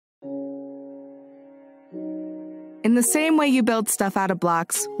In the same way you build stuff out of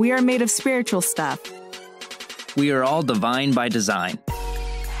blocks, we are made of spiritual stuff. We are all divine by design.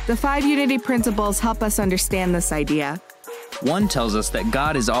 The 5 unity principles help us understand this idea. 1 tells us that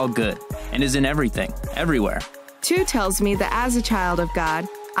God is all good and is in everything, everywhere. 2 tells me that as a child of God,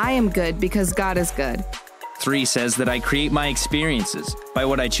 I am good because God is good. 3 says that I create my experiences by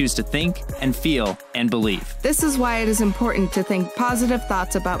what I choose to think and feel and believe. This is why it is important to think positive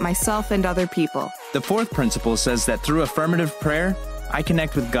thoughts about myself and other people. The 4th principle says that through affirmative prayer, I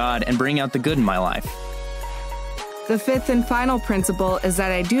connect with God and bring out the good in my life. The 5th and final principle is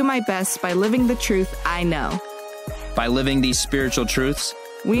that I do my best by living the truth I know. By living these spiritual truths,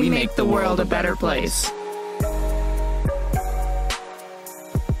 we make the world a better place.